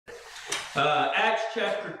Acts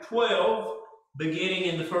chapter 12, beginning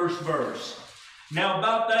in the first verse. Now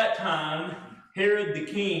about that time, Herod the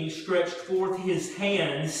king stretched forth his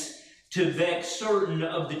hands to vex certain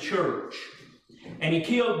of the church. And he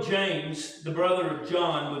killed James, the brother of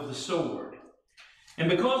John, with the sword. And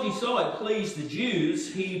because he saw it pleased the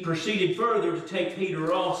Jews, he proceeded further to take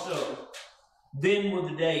Peter also. Then were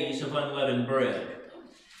the days of unleavened bread.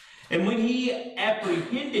 And when he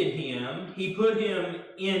apprehended him, he put him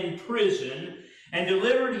in prison and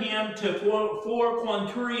delivered him to four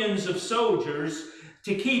quaternions of soldiers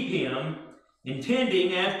to keep him,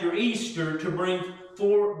 intending after Easter to bring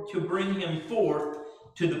him forth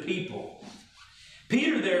to the people.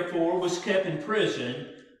 Peter therefore was kept in prison,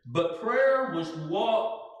 but prayer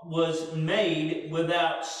was made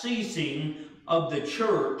without ceasing of the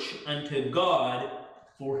church unto God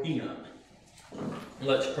for him.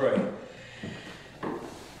 Let's pray.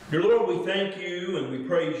 Dear Lord, we thank you and we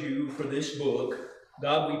praise you for this book.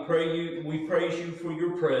 God, we praise you for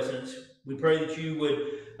your presence. We pray that you would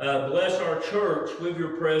bless our church with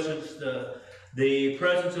your presence, the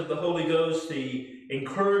presence of the Holy Ghost, the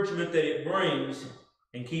encouragement that it brings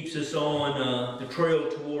and keeps us on the trail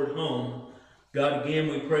toward home. God, again,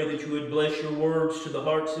 we pray that you would bless your words to the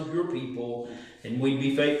hearts of your people, and we'd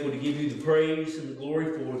be faithful to give you the praise and the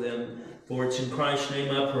glory for them. For it's in Christ's name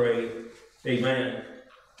I pray. Amen.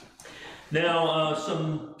 Now,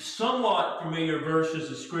 some somewhat familiar verses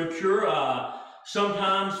of Scripture.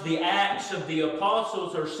 Sometimes the Acts of the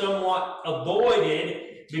Apostles are somewhat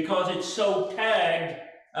avoided because it's so tagged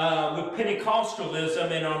with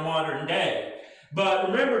Pentecostalism in our modern day.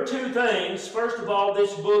 But remember two things. First of all,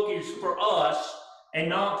 this book is for us and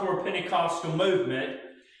not for a Pentecostal movement.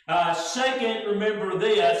 Second, remember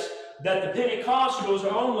this, that the Pentecostals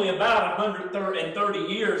are only about 130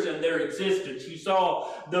 years in their existence. You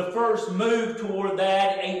saw the first move toward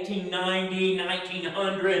that 1890,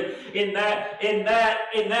 1900 in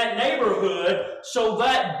that neighborhood. So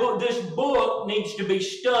this book needs to be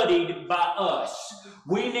studied by us.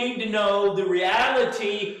 We need to know the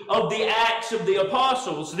reality of the Acts of the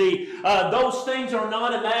Apostles. Those things are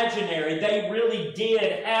not imaginary. They really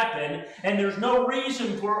did happen, and there's no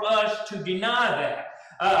reason for us to deny that.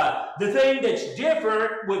 The thing that's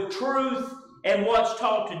different with truth and what's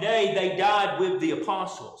taught today, they died with the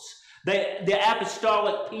apostles. The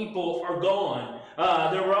apostolic people are gone.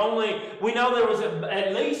 We know there was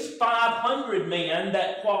at least 500 men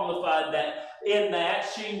that qualified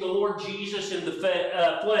seeing the Lord Jesus in the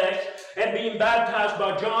flesh and being baptized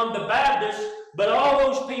by John the Baptist, but all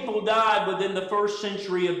those people died within the first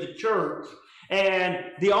century of the church.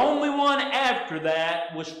 And the only one after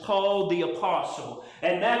that was Paul the Apostle.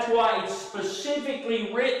 And that's why it's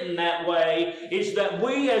specifically written that way, is that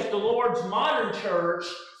we as the Lord's modern church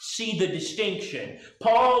see the distinction.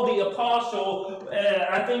 Paul the Apostle,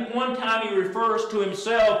 I think one time he refers to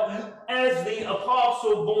himself as the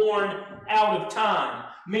apostle born out of time,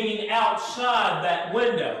 meaning outside that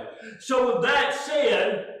window. So with that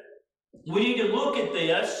said, we need to look at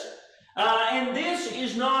this. And this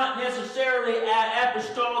is not necessarily an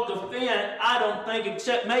apostolic event, I don't think,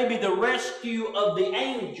 except maybe the rescue of the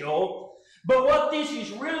angel. But what this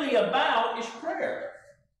is really about is prayer.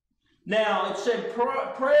 Now, it said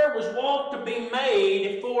prayer was wont to be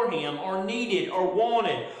made for him, or needed, or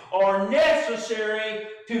wanted, or necessary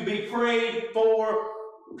to be prayed for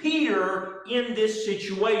Peter in this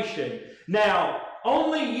situation. Now,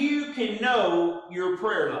 only you can know your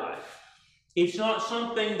prayer life. It's not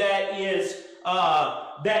something that is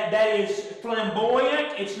that is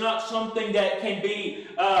flamboyant. It's not something that can be,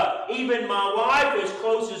 even my wife, as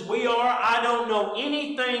close as we are, I don't know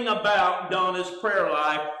anything about Donna's prayer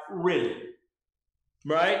life, really.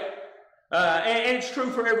 Right? And it's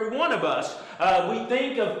true for every one of us. We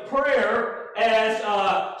think of prayer as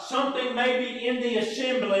something maybe in the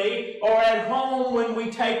assembly or at home when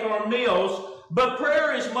we take our meals. But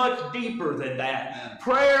prayer is much deeper than that.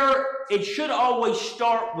 Prayer, it should always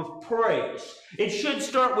start with praise. It should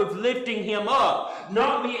start with lifting him up.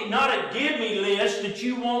 Not a give me list that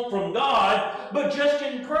you want from God, but just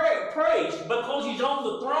in praise, because he's on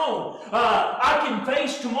the throne. I can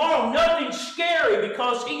face tomorrow. Nothing's scary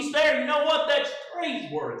because he's there. You know what? That's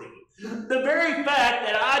praiseworthy. The very fact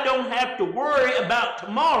that I don't have to worry about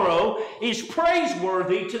tomorrow is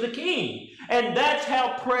praiseworthy to the King. And that's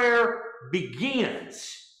how prayer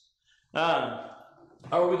begins.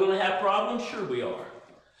 Are we going to have problems? Sure we are.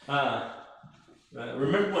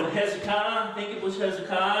 Remember when Hezekiah, I think it was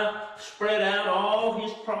Hezekiah, spread out all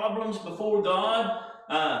his problems before God,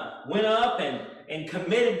 went up and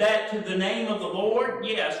committed that to the name of the Lord?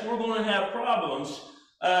 Yes, we're going to have problems.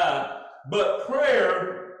 But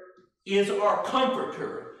prayer is our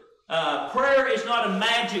comforter. Prayer is not a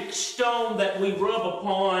magic stone that we rub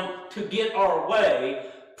upon to get our way.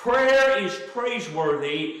 Prayer is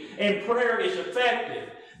praiseworthy, and prayer is effective.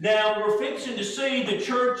 Now, we're fixing to see the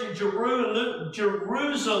church in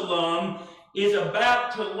Jerusalem is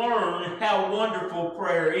about to learn how wonderful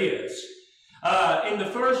prayer is. In the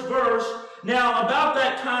first verse, now about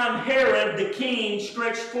that time Herod the king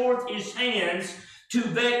stretched forth his hands to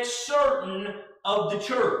vex certain of the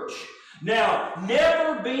church. Now,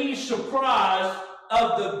 never be surprised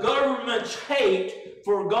of the government's hate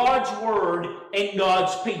for God's word and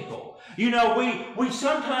God's people. You know, we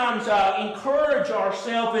sometimes encourage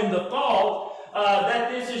ourselves in the thought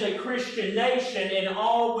that this is a Christian nation and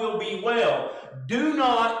all will be well. Do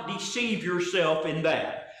not deceive yourself in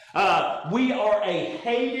that. We are a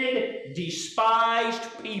hated,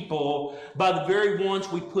 despised people by the very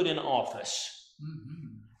ones we put in office.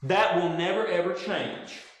 That will never ever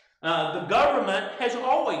change. The government has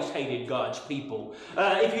always hated God's people.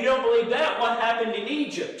 If you don't believe that, what happened in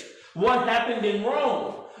Egypt? What happened in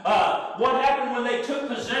Rome? What happened when they took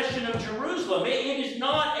possession of Jerusalem? It is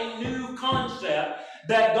not a new concept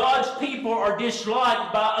that God's people are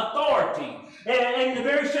disliked by authority. And the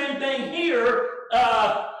very same thing here,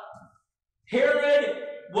 Herod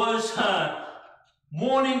was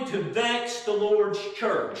wanting to vex the Lord's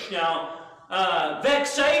church. Now,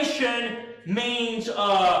 vexation means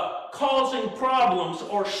causing problems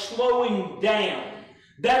or slowing down.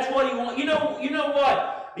 That's what he wants. You know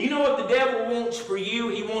what? You know what the devil wants for you?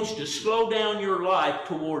 He wants to slow down your life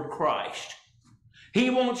toward Christ. He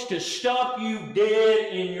wants to stop you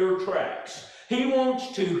dead in your tracks. He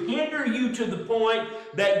wants to hinder you to the point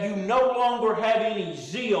that you no longer have any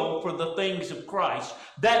zeal for the things of Christ.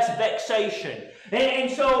 That's vexation. And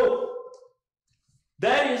so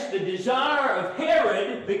that is the desire of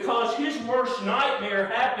Herod, because his worst nightmare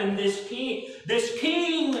happened. This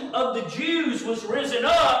king of the Jews was risen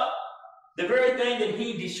up, the very thing that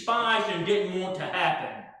he despised and didn't want to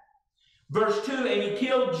happen. Verse 2, and he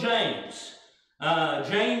killed James.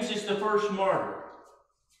 James is the first martyr.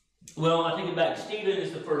 Well, I take it back. Stephen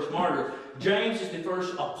is the first martyr. James is the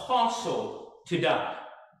first apostle to die.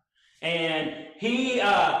 And he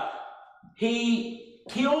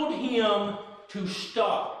killed him to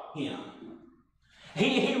stop him.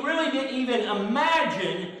 He really didn't even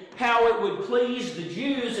imagine how it would please the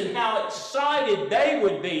Jews and how excited they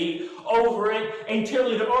would be over it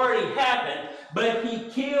until it had already happened. But he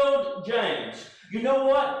killed James. You know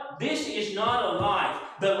what? This is not a life.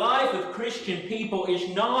 The life of Christian people is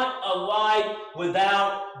not a life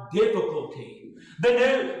without difficulty.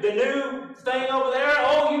 The new thing over there,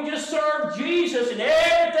 oh, you just serve Jesus and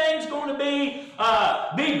everything's going to be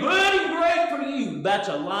good and great for you. That's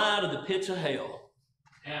a lie to the pits of hell.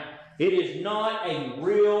 Yeah. It is not a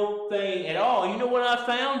real thing at all. You know what I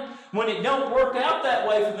found? When it don't work out that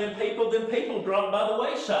way for them people drop by the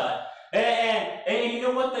wayside. And you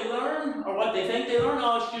know what they learn? Or what they think they learn?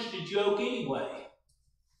 Oh, it's just a joke anyway.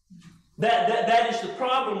 That is the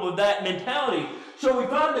problem with that mentality. So we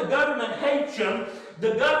find the government hates them.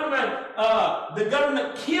 The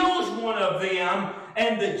government kills one of them,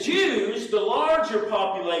 and the Jews, the larger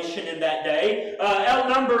population in that day,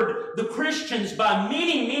 outnumbered the Christians by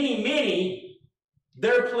many, many, many.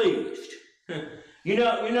 They're pleased. You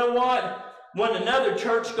know what? When another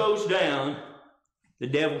church goes down, the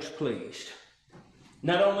devil's pleased.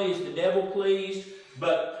 Not only is the devil pleased,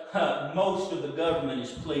 but most of the government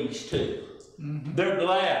is pleased too. Mm-hmm. They're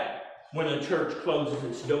glad when a church closes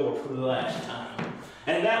its door for the last time.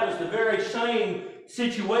 And that was the very same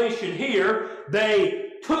situation here.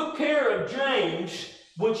 They took care of James,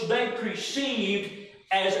 which they perceived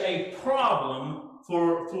as a problem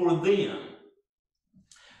for them.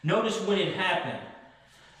 Notice when it happened.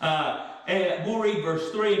 And we'll read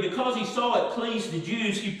verse 3. Because he saw it pleased the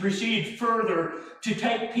Jews, he proceeded further to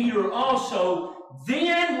take Peter also.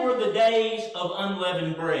 Then were the days of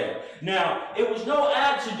unleavened bread. Now, it was no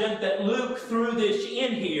accident that Luke threw this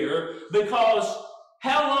in here, because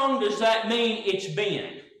how long does that mean it's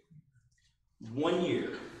been? 1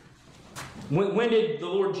 year. When did the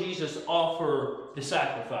Lord Jesus offer the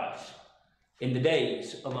sacrifice? In the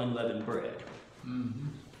days of unleavened bread. Mm-hmm.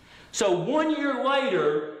 So 1 year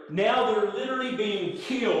later, now they're literally being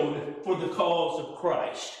killed for the cause of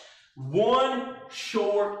Christ. 1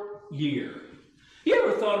 short year. You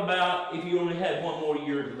ever thought about if you only had 1 more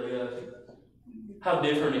year to live, how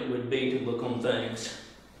different it would be to look on things?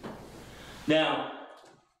 Now,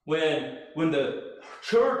 when the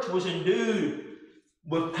church was endued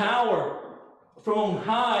with power from on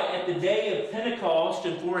high at the day of Pentecost,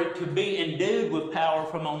 and for it to be endued with power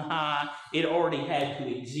from on high, it already had to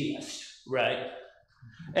exist, right?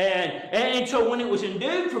 And so when it was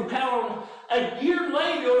endued from power, a year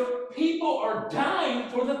later, people are dying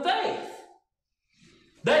for the faith.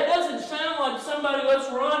 That doesn't sound like somebody, let's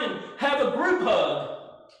run and have a group hug,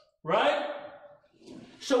 right?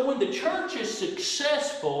 So when the church is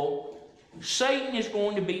successful, Satan is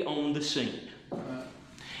going to be on the scene.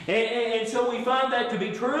 And so we find that to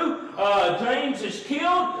be true. James is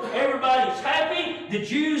killed. Everybody's happy. The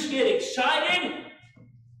Jews get excited.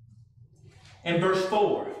 And verse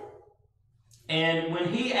 4. And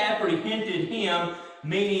when he apprehended him,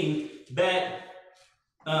 meaning that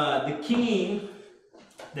the king,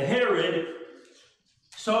 the Herod,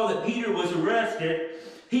 saw that Peter was arrested,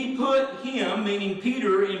 he put him, meaning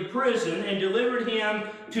Peter, in prison and delivered him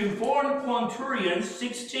to 4 quaternions,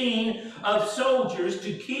 16 of soldiers,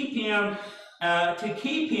 to keep him,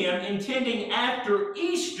 intending after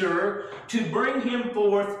Easter to bring him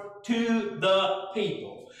forth to the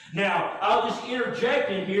people. Now, I'll just interject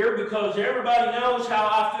in here because everybody knows how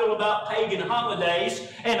I feel about pagan holidays,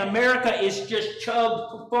 and America is just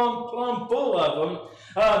chugged plumb full of them.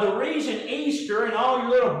 The reason Easter and all your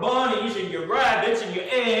little bunnies and your rabbits and your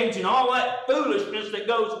eggs and all that foolishness that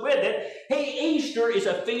goes with it, Easter is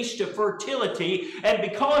a feast of fertility, and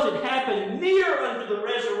because it happened near unto the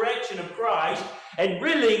resurrection of Christ, and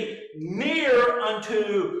really near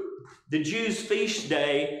unto the Jews' feast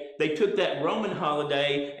day, they took that Roman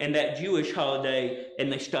holiday and that Jewish holiday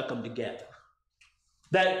and they stuck them together.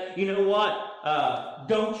 That, you know what?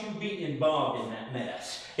 Don't you be involved in that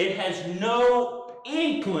mess. It has no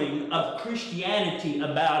inkling of Christianity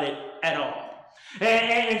about it at all.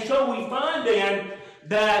 And so we find then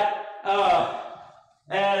that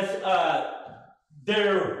as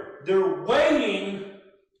they're waiting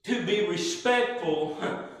to be respectful,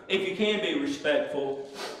 if you can be respectful,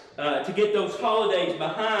 to get those holidays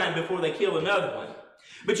behind before they kill another one.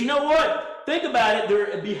 But you know what? Think about it.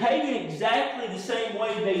 They're behaving exactly the same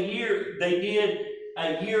way they did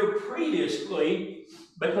a year previously,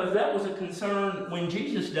 because that was a concern when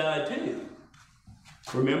Jesus died too.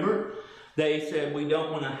 Remember? They said we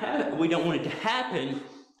don't want it to happen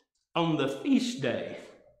on the feast day.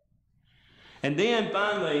 And then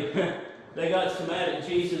finally, they got so mad at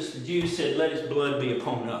Jesus, the Jews said, "Let his blood be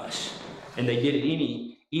upon us." And they did it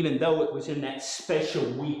even though it was in that special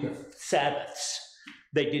week of Sabbaths.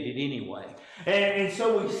 They did it anyway. And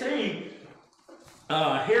so we see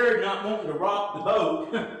Herod not wanting to rock the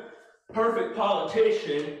boat, perfect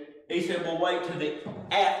politician. He said, "We'll wait till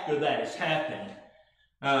after that has happened."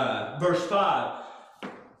 Verse 5,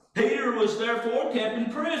 Peter was therefore kept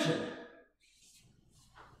in prison,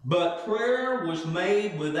 but prayer was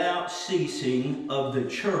made without ceasing of the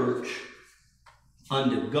church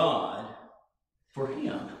unto God for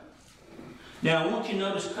him. Now, I want you to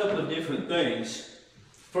notice a couple of different things.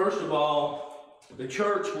 First of all, the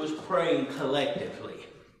church was praying collectively.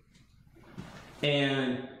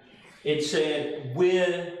 And it said,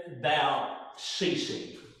 without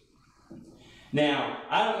ceasing. Now,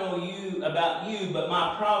 I don't know about you, but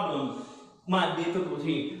my problem, my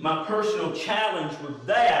difficulty, my personal challenge with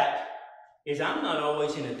that is I'm not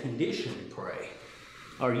always in a condition to pray.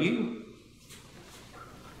 Are you?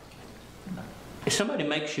 If somebody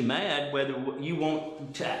makes you mad, whether you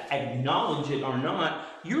want to acknowledge it or not,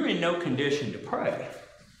 you're in no condition to pray,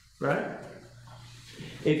 right?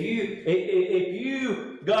 If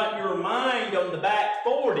you got your mind on the back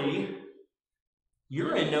 40,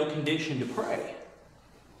 you're in no condition to pray,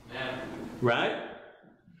 right?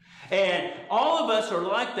 And all of us are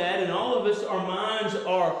like that, and all of us, our minds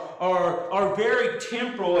are very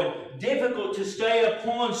temporal and difficult to stay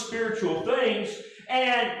upon spiritual things.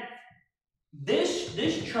 And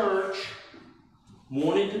this church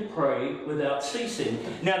wanted to pray without ceasing.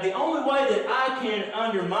 Now, the only way that I can,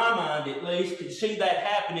 under my mind at least, could see that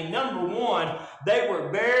happening, number one, they were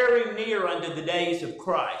very near unto the days of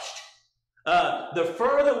Christ. The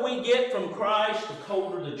further we get from Christ, the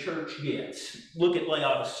colder the church gets. Look at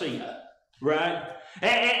Laodicea, right?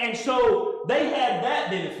 And so they had that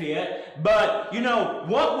benefit, but you know,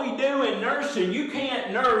 what we do in nursing, you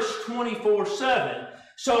can't nurse 24/7.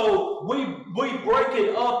 So we break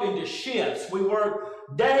it up into shifts. We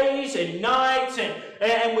work days and nights,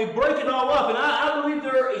 and we break it all up. And I believe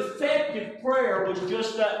their effective prayer was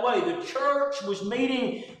just that way. The church was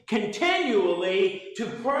meeting continually to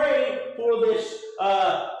pray for this,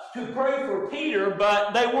 to pray for Peter,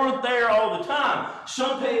 but they weren't there all the time.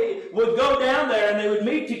 Some people would go down there and they would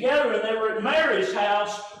meet together, and they were at Mary's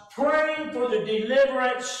house praying for the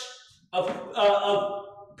deliverance of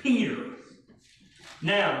Peter.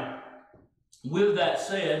 Now, with that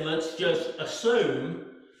said, let's just assume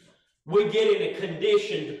we get in a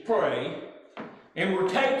condition to pray, and we're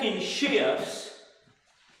taking shifts.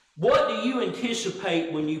 What do you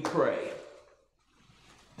anticipate when you pray?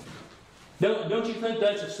 Don't you think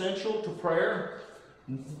that's essential to prayer?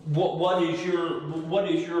 What is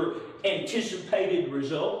your anticipated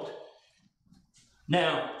result?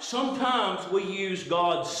 Now, sometimes we use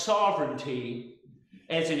God's sovereignty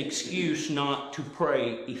as an excuse not to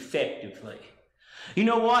pray effectively. You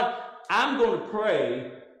know what? I'm going to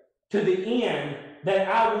pray to the end that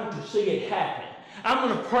I want to see it happen. I'm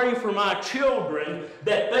going to pray for my children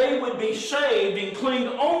that they would be saved and cling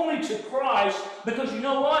only to Christ, because you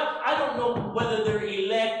know what? I don't know whether they're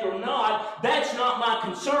elect or not. That's not my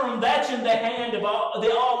concern. That's in the hand of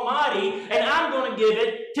the Almighty, and I'm going to give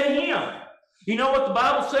it to Him. You know what the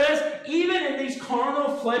Bible says? Even in these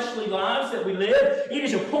carnal, fleshly lives that we live, it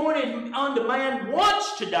is appointed unto man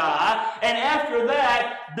once to die, and after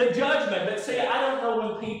that, the judgment. But see, I don't know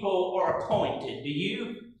when people are appointed. Do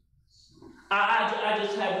you? I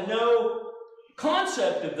just have no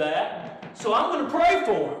concept of that, so I'm going to pray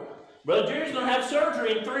for him. Brother Jerry's going to have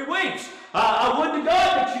surgery in 3 weeks. I would to God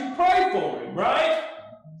that you pray for him, right?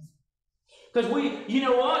 Because you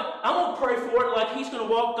know what? I'm going to pray for it like he's going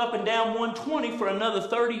to walk up and down 120 for another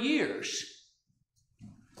 30 years.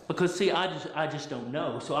 Because see, I just don't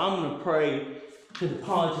know. So I'm going to pray to the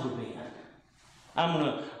positive end. I'm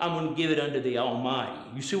going to give it unto the Almighty.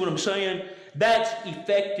 You see what I'm saying? That's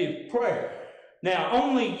effective prayer. Now,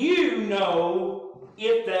 only you know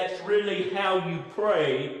if that's really how you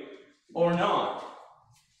pray or not.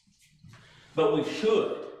 But we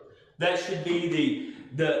should. That should be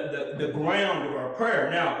the ground of our prayer.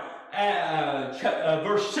 Now,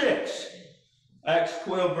 verse 6, Acts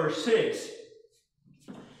 12, verse 6.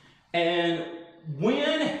 And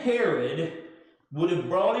when Herod would have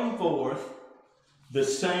brought him forth the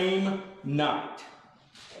same night.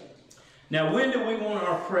 Now, when do we want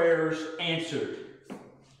our prayers answered?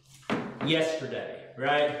 Yesterday,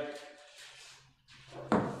 right?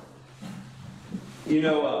 You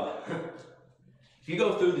know, if you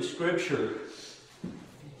go through the Scripture,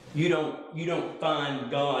 you don't find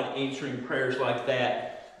God answering prayers like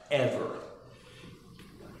that ever.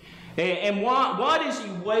 And why does He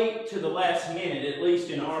wait to the last minute, at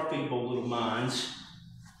least in our feeble little minds?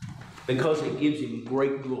 Because it gives Him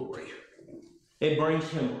great glory. It brings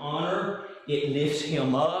Him honor. It lifts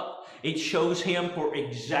Him up. It shows Him for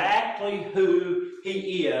exactly who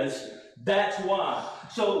He is. That's why.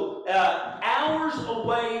 So, hours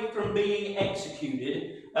away from being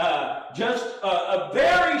executed, just a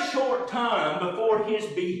very short time before His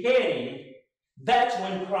beheading, that's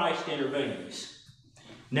when Christ intervenes.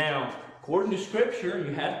 Now, according to Scripture,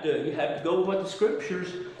 you have to go with what the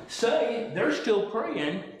Scriptures say. They're still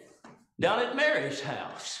praying down at Mary's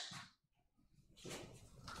house.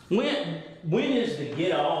 When is the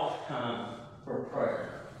get off time for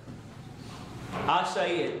prayer? I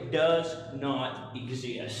say it does not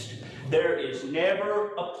exist. There is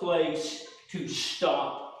never a place to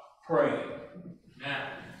stop praying. Now,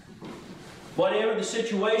 whatever the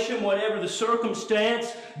situation, whatever the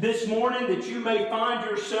circumstance this morning that you may find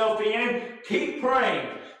yourself in, keep praying.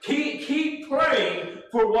 Keep praying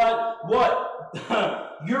for what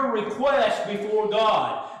your request before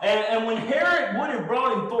God. And when Herod would have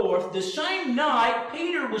brought him forth, the same night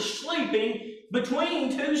Peter was sleeping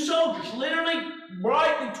between two soldiers, literally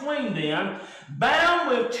right between them, bound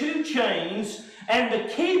with two chains, and the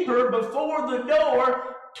keeper before the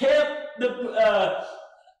door kept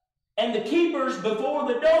the keepers before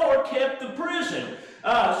the door kept the prison.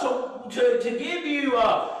 So to give you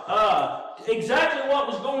exactly what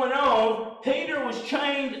was going on, Peter was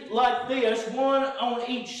chained like this, one on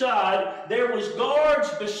each side. There was guards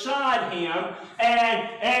beside him,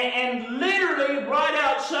 and literally right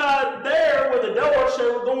outside there where the doors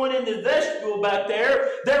that were going into the vestibule back there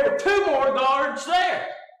were two more guards there.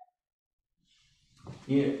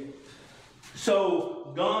 Yeah.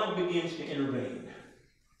 So God begins to intervene.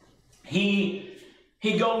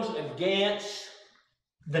 He goes against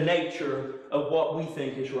the nature of what we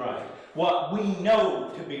think is right, what we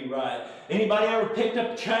know to be right. Anybody ever picked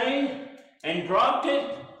up a chain and dropped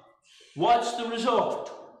it? What's the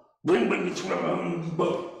result? Bling, bling,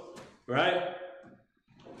 boom. Right?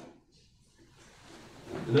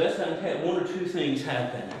 Let's have one or two things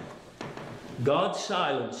happen. God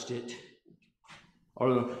silenced it,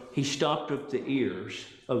 or He stopped up the ears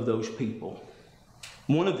of those people.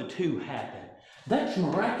 One of the two happened. That's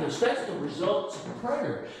miraculous. That's the results of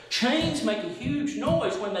prayer. Chains make a huge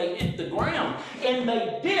noise when they hit the ground. And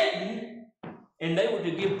they didn't. And they were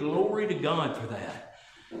to give glory to God for that.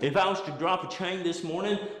 If I was to drop a chain this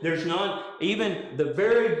morning, there's not even the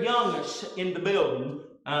very youngest in the building,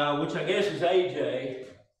 which I guess is AJ,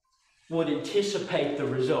 would anticipate the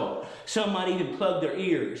result. Some might even plug their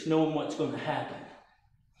ears knowing what's going to happen.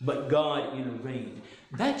 But God intervened.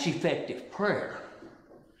 That's effective prayer.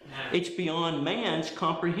 It's beyond man's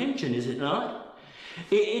comprehension, is it not?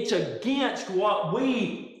 It's against what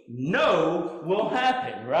we know will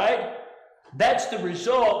happen, right? That's the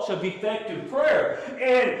results of effective prayer.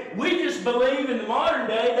 And we just believe in the modern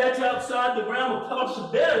day that's outside the realm of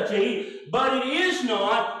possibility, but it is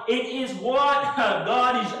not. It is what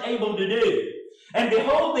God is able to do. And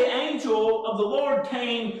behold, the angel of the Lord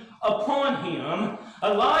came upon him.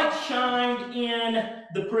 A light shined in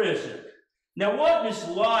the prison. Now, what does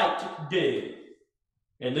light do?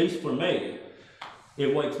 At least for me,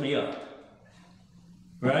 it wakes me up.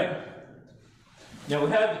 Right? Now,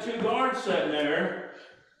 we have the two guards sitting there,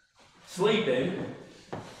 sleeping,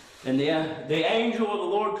 and the angel of the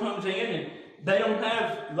Lord comes in, and they don't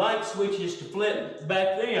have light switches to flip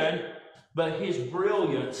back then, but his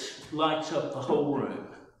brilliance lights up the whole room.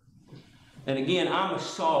 And again, I'm a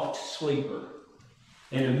soft sleeper,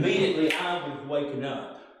 and immediately I was waking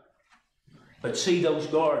up. But see, those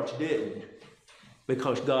guards didn't,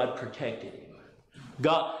 because God protected him.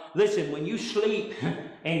 God, listen, when you sleep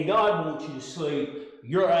and God wants you to sleep,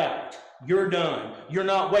 you're out. You're done. You're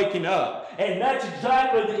not waking up. And that's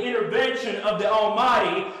exactly the intervention of the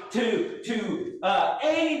Almighty to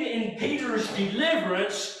aid in Peter's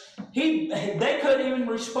deliverance. They couldn't even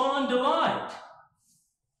respond to light.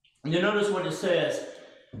 You notice what it says.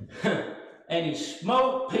 And he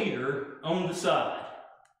smote Peter on the side.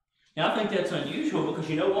 Now, I think that's unusual because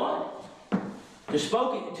you know what? To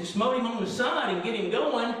smote him on the side and get him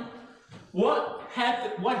going, what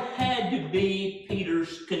had to be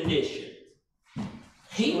Peter's condition?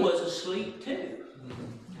 He was asleep too.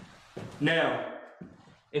 Now,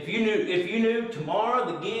 if you knew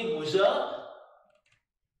tomorrow the gig was up,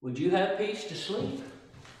 would you have peace to sleep?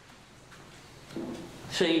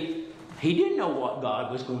 See, he didn't know what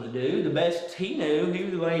God was going to do. The best he knew, he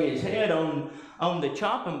was laying his head on the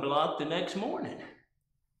chopping block the next morning.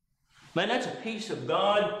 Man, that's a piece of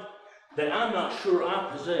God that I'm not sure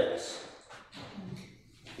I possess.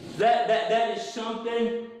 That is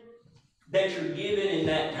something that you're given in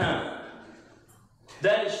that time.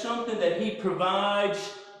 That is something that he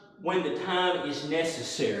provides when the time is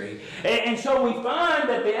necessary. And so we find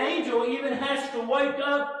that the angel even has to wake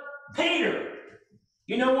up Peter.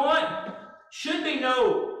 You know what? There should be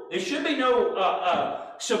no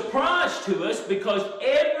surprise to us, because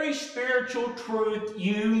every spiritual truth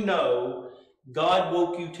you know, God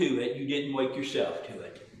woke you to it. You didn't wake yourself to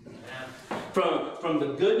it. From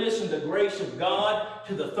the goodness and the grace of God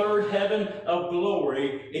to the third heaven of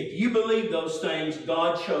glory, if you believe those things,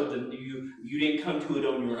 God showed them to you. You didn't come to it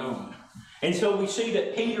on your own. And so we see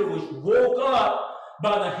that Peter was woke up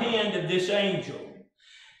by the hand of this angel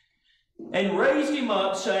and raised him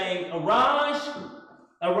up, saying, Arise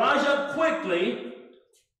up quickly.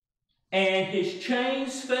 And his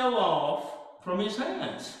chains fell off from his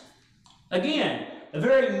hands. Again, a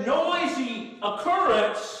very noisy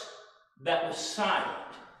occurrence that was silent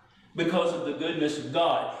because of the goodness of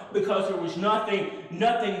God, because there was nothing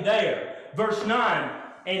there. Verse 9,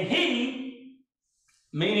 and he,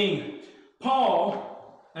 meaning Peter,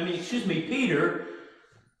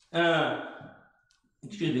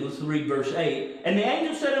 let's read verse 8. And the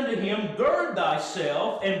angel said unto him, Gird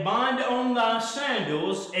thyself, and bind on thy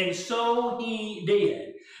sandals. And so he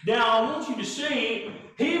did. Now, I want you to see,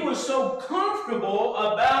 he was so comfortable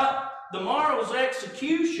about the morrow's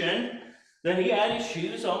execution that he had his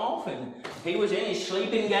shoes off, and he was in his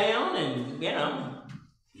sleeping gown, and,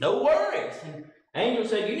 no worries. And the angel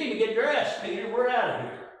said, You need to get dressed, Peter. We're out of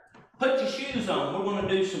here. Put your shoes on. We're going to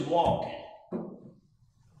do some walking.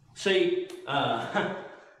 See,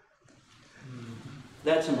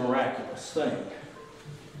 that's a miraculous thing.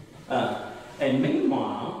 And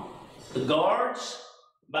meanwhile, the guards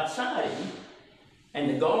beside him and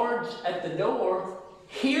the guards at the door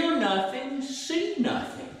hear nothing, see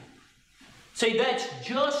nothing. See, that's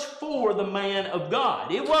just for the man of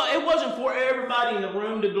God. It wasn't for everybody in the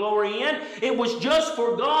room to glory in. It was just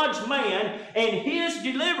for God's man and his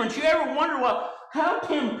deliverance. You ever wonder how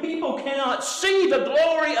come people cannot see the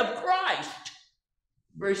glory of Christ?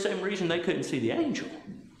 The very same reason they couldn't see the angel.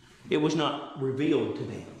 It was not revealed to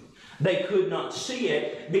them. They could not see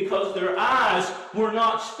it because their eyes were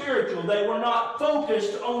not spiritual. They were not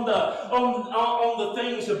focused on the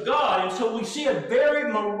things of God. And so we see a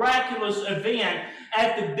very miraculous event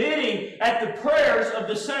at the prayers of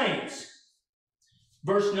the saints.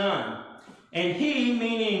 Verse 9. And he,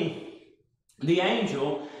 meaning the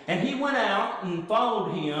angel, and he went out and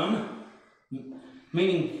followed him,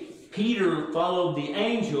 meaning Peter followed the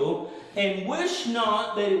angel, and wished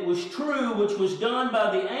not that it was true which was done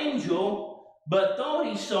by the angel, but thought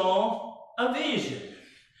he saw a vision.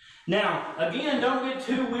 Now, again, don't get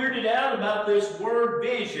too weirded out about this word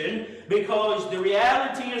vision, because the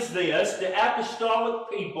reality is this: the apostolic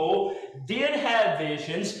people did have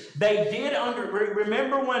visions. They did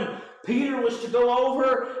remember when Peter was to go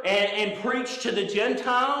over and preach to the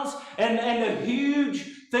Gentiles, and the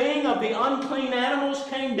huge thing of the unclean animals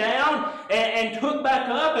came down and took back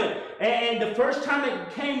up, and the first time it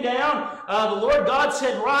came down, the Lord God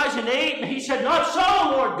said, "Rise and eat," and he said, "Not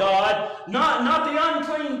so, Lord God, not the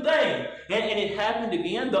unclean thing." And it happened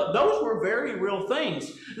again. Those were very real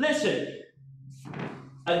things. Listen,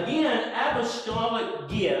 again, apostolic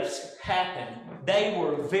gifts happened. They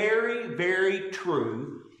were very, very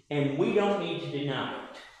true, and we don't need to deny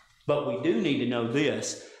it. But we do need to know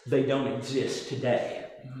this: they don't exist today.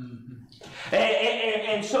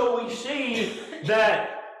 And so we see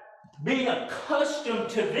that being accustomed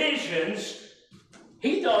to visions,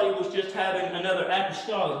 he thought he was just having another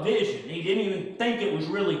apostolic vision. He didn't even think it was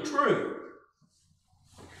really true.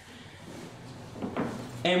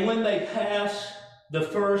 And when they pass the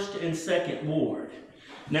first and second ward.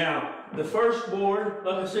 Now, the first ward,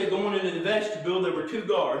 like I said, going into the vestibule, there were 2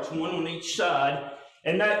 guards, one on each side,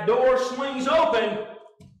 and that door swings open,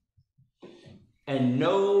 and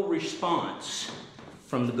no response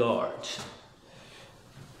from the guards.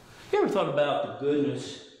 You ever thought about the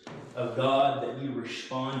goodness of God, that you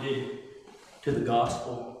responded to the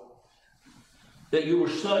gospel? That you were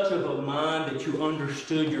such of a mind that you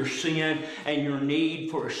understood your sin and your need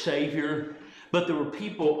for a Savior, but there were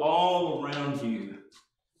people all around you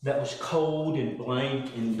that was cold and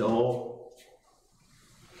blank and dull.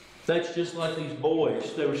 That's just like these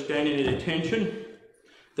boys. They were standing at attention.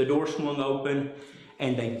 The door swung open,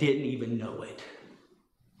 and they didn't even know it.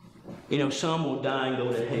 You know, some will die and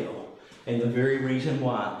go to hell, and the very reason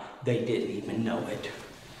why, they didn't even know it.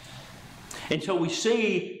 And so we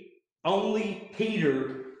see only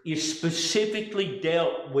Peter is specifically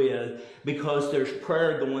dealt with because there's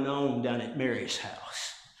prayer going on down at Mary's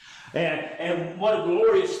house. And what a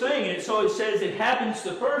glorious thing. And so it says it happens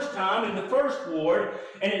the first time in the first ward,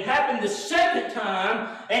 and it happened the second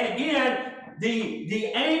time, and again,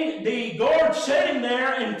 the guard sitting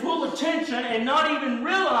there in full attention and not even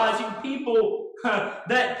realizing people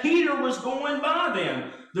that Peter was going by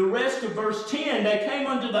them. The rest of verse 10, they came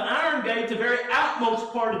unto the iron gate, the very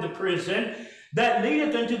outmost part of the prison, that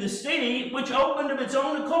leadeth unto the city, which opened of its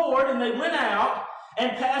own accord, and they went out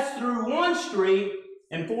and passed through one street,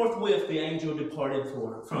 and forthwith the angel departed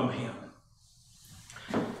from him.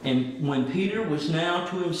 And when Peter was now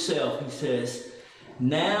to himself, he says,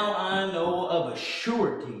 "Now I know of a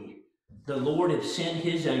surety the Lord hath sent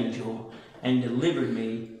his angel and delivered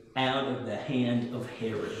me out of the hand of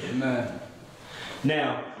Herod." Amen.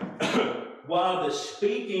 Now, while the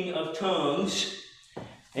speaking of tongues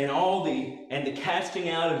and the casting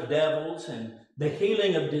out of devils and the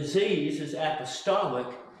healing of disease is apostolic,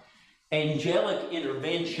 angelic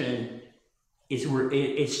intervention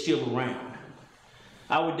is still around.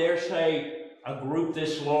 I would dare say a group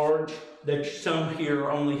this large, that some here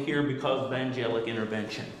are only here because of angelic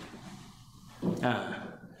intervention.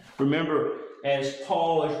 Remember, as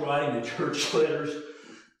Paul is writing the church letters,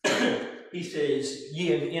 he says, "Ye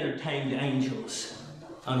have entertained angels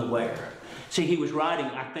unaware." See, he was writing,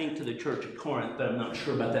 I think, to the church at Corinth, but I'm not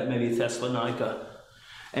sure about that, maybe Thessalonica.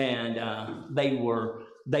 And they were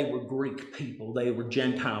Greek people. They were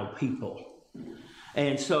Gentile people.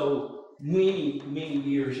 And so many, many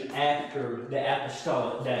years after the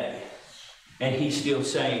apostolic day, and he's still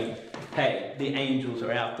saying, hey, the angels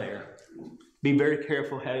are out there. Be very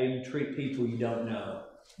careful how you treat people you don't know.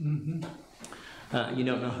 Mm-hmm. You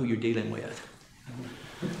don't know who you're dealing with.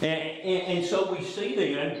 And so we see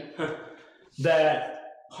then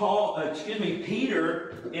that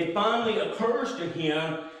Peter, it finally occurs to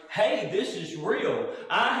him, hey, this is real.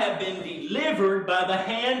 I have been delivered by the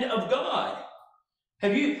hand of God.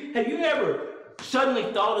 Have you ever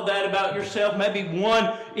suddenly thought of that about yourself? Maybe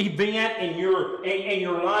one event in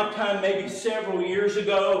your lifetime, maybe several years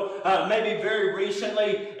ago, maybe very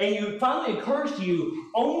recently, and it finally occurs to you,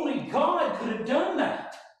 only God could have done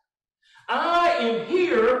that. I am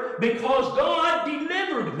here because God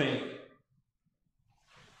delivered me.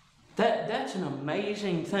 That's an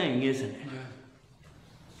amazing thing, isn't it?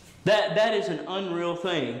 Yeah. That is an unreal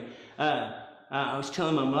thing. I was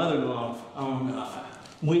telling my mother-in-law on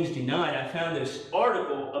Wednesday night, I found this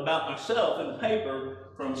article about myself in the paper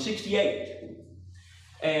from '68.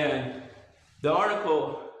 And the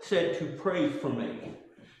article said to pray for me.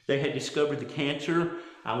 They had discovered the cancer.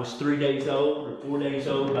 I was 3 days old or 4 days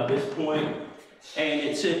old by this point. And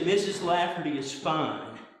it said, Mrs. Lafferty is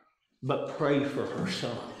fine, but pray for her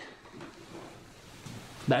son.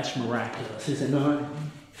 That's miraculous, is it not?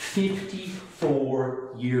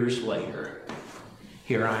 54 years later,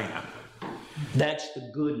 here I am. That's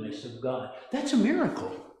the goodness of God. That's a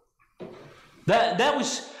miracle. That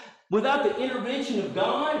was, without the intervention of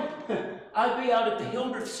God, I'd be out at the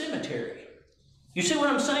Hildreth Cemetery. You see what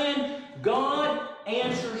I'm saying? God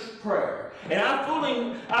answers prayer. And I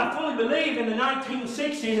fully believe in the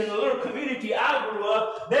 1960s, in the little community I grew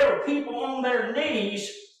up, there were people on their knees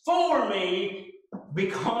for me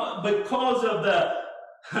because of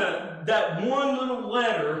that one little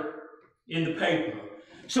letter in the paper.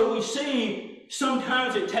 So we see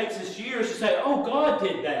sometimes it takes us years to say, oh, God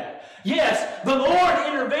did that. Yes, the Lord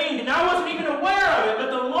intervened, and I wasn't even aware of it, but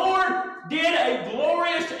the Lord did a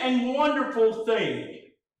glorious and wonderful thing.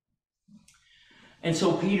 And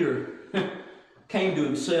so Peter came to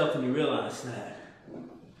himself and he realized that.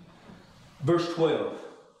 Verse 12,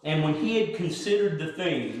 and when he had considered the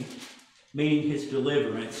thing, meaning his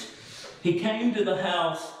deliverance, he came to the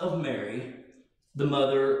house of Mary, the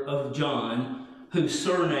mother of John, whose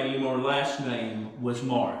surname or last name was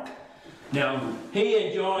Mark. Now, Paul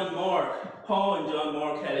and John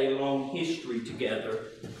Mark had a long history together.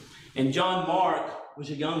 And John Mark was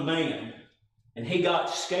a young man, and he got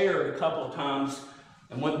scared a couple of times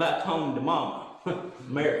and went back home to Mama,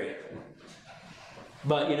 Mary.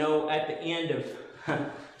 But you know, at the end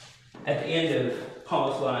of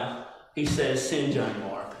Paul's life, he says, "Send John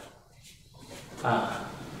Mark."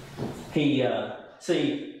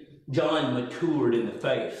 John matured in the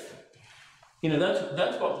faith. You know,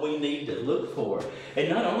 that's what we need to look for. And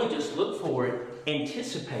not only just look for it,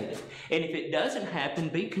 anticipate it. And if it doesn't happen,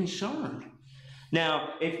 be concerned.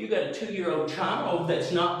 Now, if you got a 2-year-old child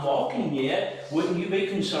that's not walking yet, wouldn't you be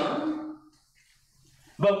concerned?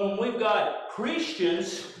 But when we've got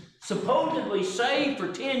Christians supposedly saved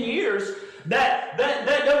for 10 years that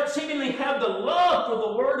don't seemingly have the love for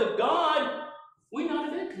the Word of God, we're not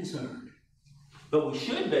a bit concerned. But we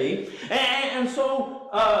should be. And so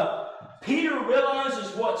Peter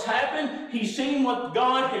realizes what's happened. He's seen what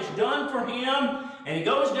God has done for him. And he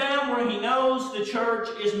goes down where he knows the church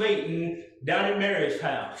is meeting, down in Mary's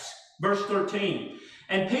house. Verse 13.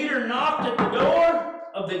 And Peter knocked at the door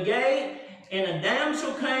of the gate, and a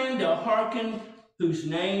damsel came to hearken,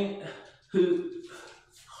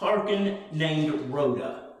 named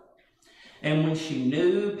Rhoda. And when she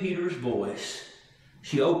knew Peter's voice,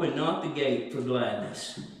 she opened not the gate for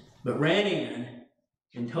gladness, but ran in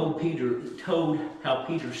and told how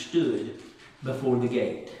Peter stood before the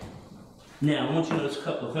gate. Now, I want you to notice a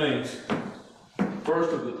couple of things.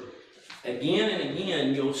 First of all, again and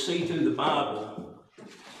again, you'll see through the Bible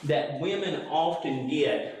that women often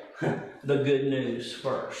get the good news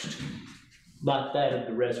first, like that of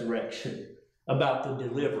the resurrection, about the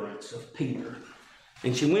deliverance of Peter.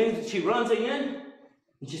 And she runs in,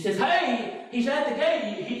 and she says, "Hey, he's at the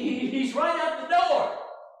gate. He's right at the door."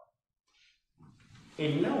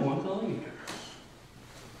 And no one believed her.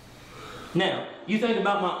 Now, you think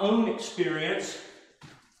about my own experience,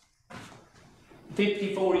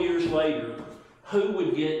 54 years later, who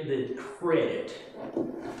would get the credit?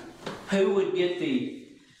 Who would get the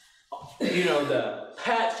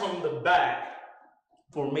pats on the back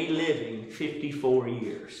for me living 54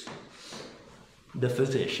 years? The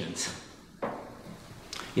physicians.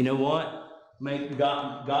 You know what?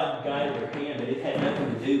 God guided their hand, but it had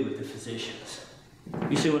nothing to do with the physicians.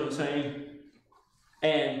 You see what I'm saying?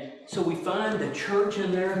 And so we find the church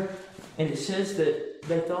in there, and it says that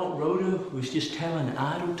they thought Rhoda was just telling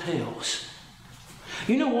idle tales.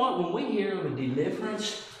 You know what? When we hear of a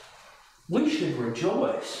deliverance, we should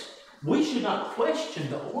rejoice. We should not question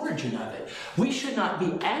the origin of it. We should not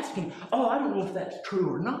be asking, "Oh, I don't know if that's true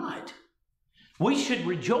or not." We should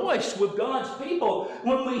rejoice with God's people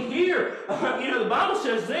when we hear, the Bible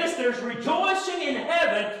says this, there's rejoicing in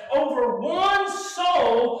heaven over one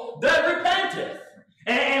soul that repenteth.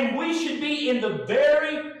 And we should be in the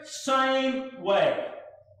very same way.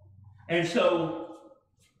 And so,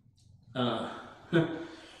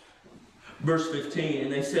 verse 15,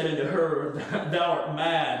 and they said unto her, "Thou art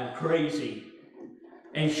mad or crazy."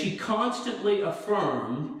 And she constantly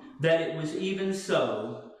affirmed that it was even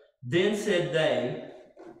so. Then said they,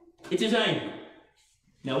 "It's his angel."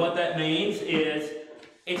 Now what that means is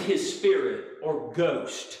it's his spirit or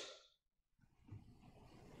ghost.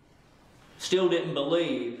 It's still didn't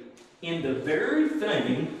believe in the very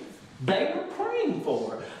thing they were praying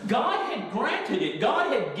for. God had granted it.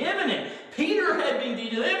 God had given it. Peter had been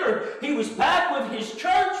delivered. He was back with his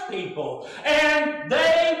church people. And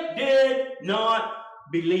they did not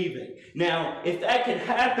believe it. Now, if that could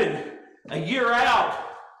happen a year out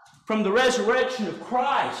from the resurrection of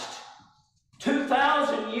Christ,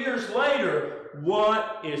 2,000 years later,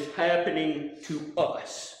 what is happening to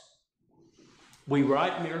us? We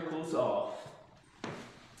write miracles off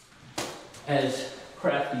as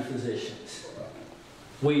crafty physicians.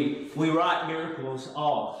 We write miracles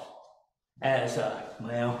off as,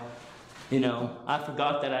 well, you know, I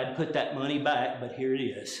forgot that I'd put that money back, but here it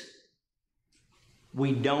is.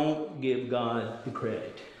 We don't give God the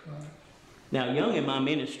credit. Now, young in my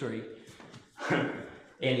ministry, and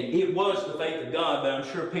it was the faith of God, but I'm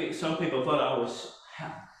sure some people thought I was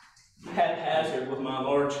haphazard with my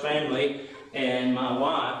large family and my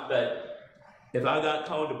wife, but if I got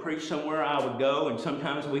called to preach somewhere, I would go, and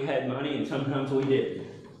sometimes we had money and sometimes we didn't.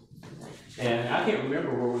 And I can't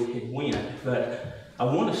remember where we had went, but I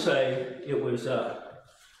want to say it was up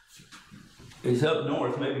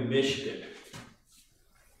north, maybe Michigan.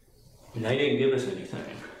 And they didn't give us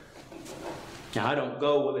anything. Now, I don't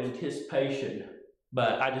go with anticipation,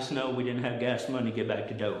 but I just know we didn't have gas money to get back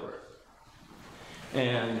to Dover.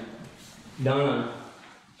 And Donna,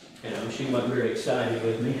 you know, she wasn't very excited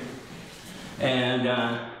with me. And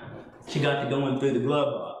she got to going through the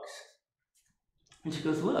glove box. And she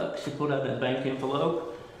goes, look, she pulled out that bank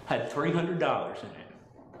envelope, had $300 in it.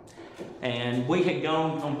 And we had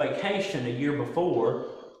gone on vacation a year before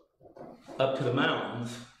up to the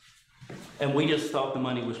mountains, and we just thought the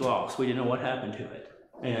money was lost. We didn't know what happened to it.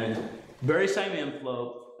 And very same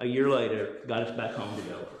envelope, a year later, got us back home to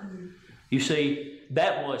Dover. You see,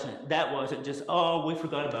 that wasn't just, oh, we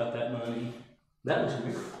forgot about that money. That was a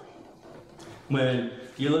miracle. When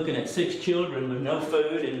you're looking at 6 children with no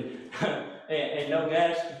food and no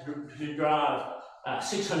gas to drive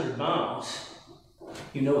 600 miles,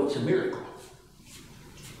 you know it's a miracle.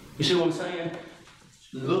 You see what I'm saying?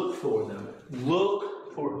 Look for them.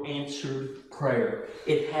 Look for answered prayer.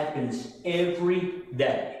 It happens every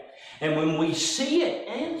day. And when we see it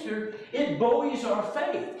answered, it buoys our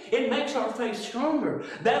faith. It makes our faith stronger.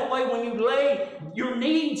 That way, when you lay your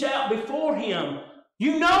needs out before Him,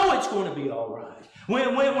 you know it's going to be all right.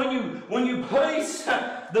 When you place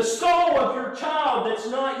the soul of your child that's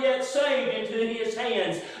not yet saved into His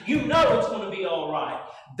hands, you know it's going to be all right.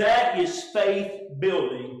 That is faith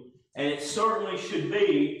building, and it certainly should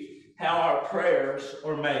be how our prayers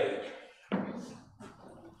are made.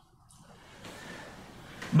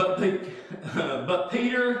 But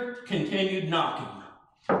Peter continued knocking.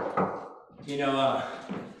 You know,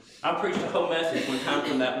 I preached a whole message one time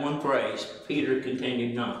from that one phrase, Peter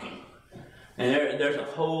continued knocking. And there's a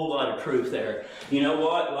whole lot of truth there. You know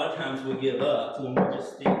what? A lot of times we give up when we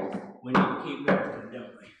just think we need to keep working,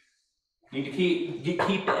 don't we? Need to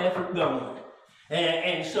keep the effort going.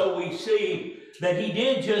 And so we see that he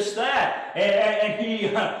did just that. And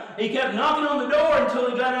he kept knocking on the door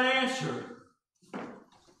until he got an answer.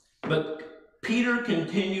 But Peter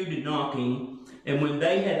continued knocking, and when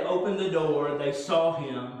they had opened the door, they saw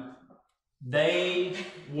him. They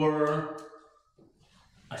were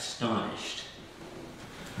astonished.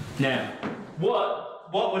 Now,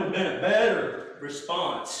 what would have been a better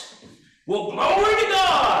response? Well, glory to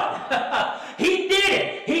God! He did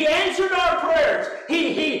it! He answered our prayers!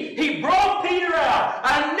 He brought Peter out!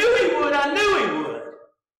 I knew he would! I knew he would!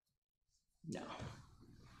 No.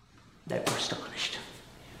 They were astonished.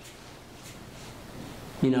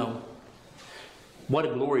 You know, what a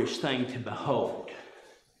glorious thing to behold.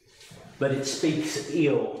 But it speaks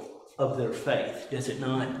ill of their faith, does it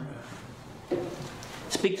not? It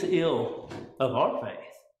speaks ill of our faith.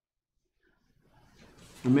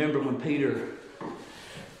 Remember when Peter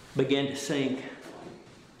began to sink,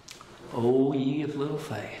 "Oh, ye of little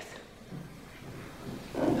faith."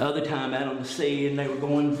 The other time out on the sea, and they were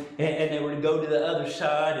going, and they were to go to the other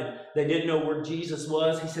side, and they didn't know where Jesus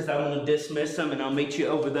was. He says, "I'm going to dismiss them, and I'll meet you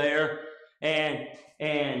over there." And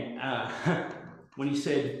when he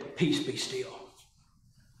said, "Peace be still,"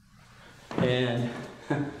 and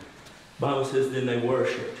the Bible says, then they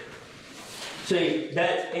worshipped. See,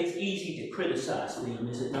 it's easy to criticize them,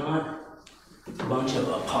 is it not? A bunch of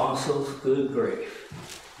apostles, good grief.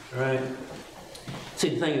 Right? See,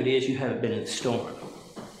 the thing of it is, you haven't been in the storm.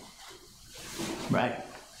 Right?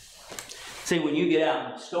 See, when you get out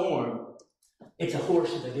in the storm, it's a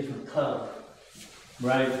horse of a different color.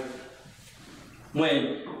 Right?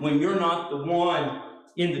 When you're not the one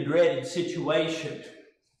in the dreaded situation,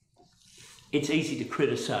 it's easy to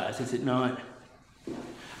criticize, is it not?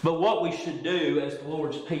 But what we should do as the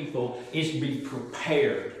Lord's people is be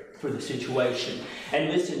prepared for the situation. And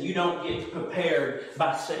listen, you don't get prepared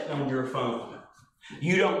by sitting on your phone.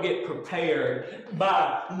 You don't get prepared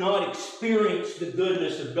by not experiencing the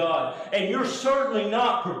goodness of God. And you're certainly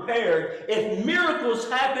not prepared if miracles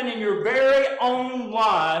happen in your very own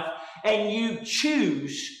life and you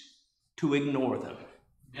choose to ignore them.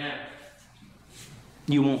 Yeah.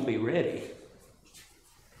 You won't be ready.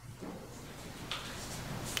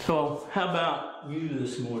 So, how about you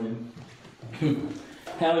this morning?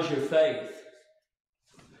 How is your faith?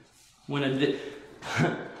 When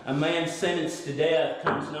a man sentenced to death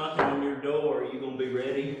comes knocking on your door, are you going to be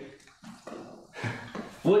ready?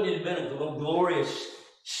 Wouldn't it have been a glorious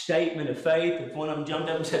statement of faith if one of them jumped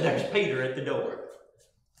up and said, "There's Peter at the door"?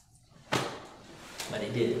 But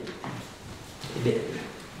it didn't. It didn't.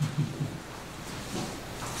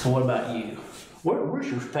 So what about you? Where's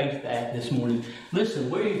your faith at this morning? Listen,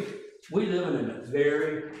 we live in a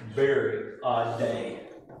very, very odd day.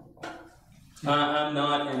 I'm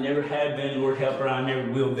not, and never have been, Lord helper, I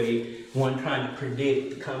never will be, one trying to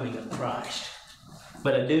predict the coming of Christ.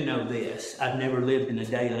 But I do know this: I've never lived in a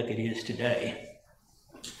day like it is today.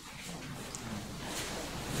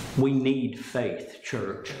 We need faith,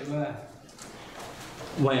 church. Amen.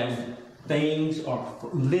 When things are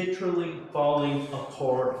literally falling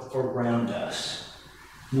apart around us,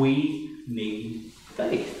 we need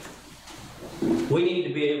faith. We need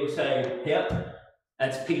to be able to say, "Yep,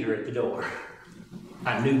 that's Peter at the door.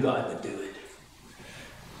 I knew God would do it."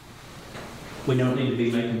 We don't need to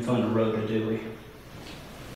be making fun of Rhoda, do we?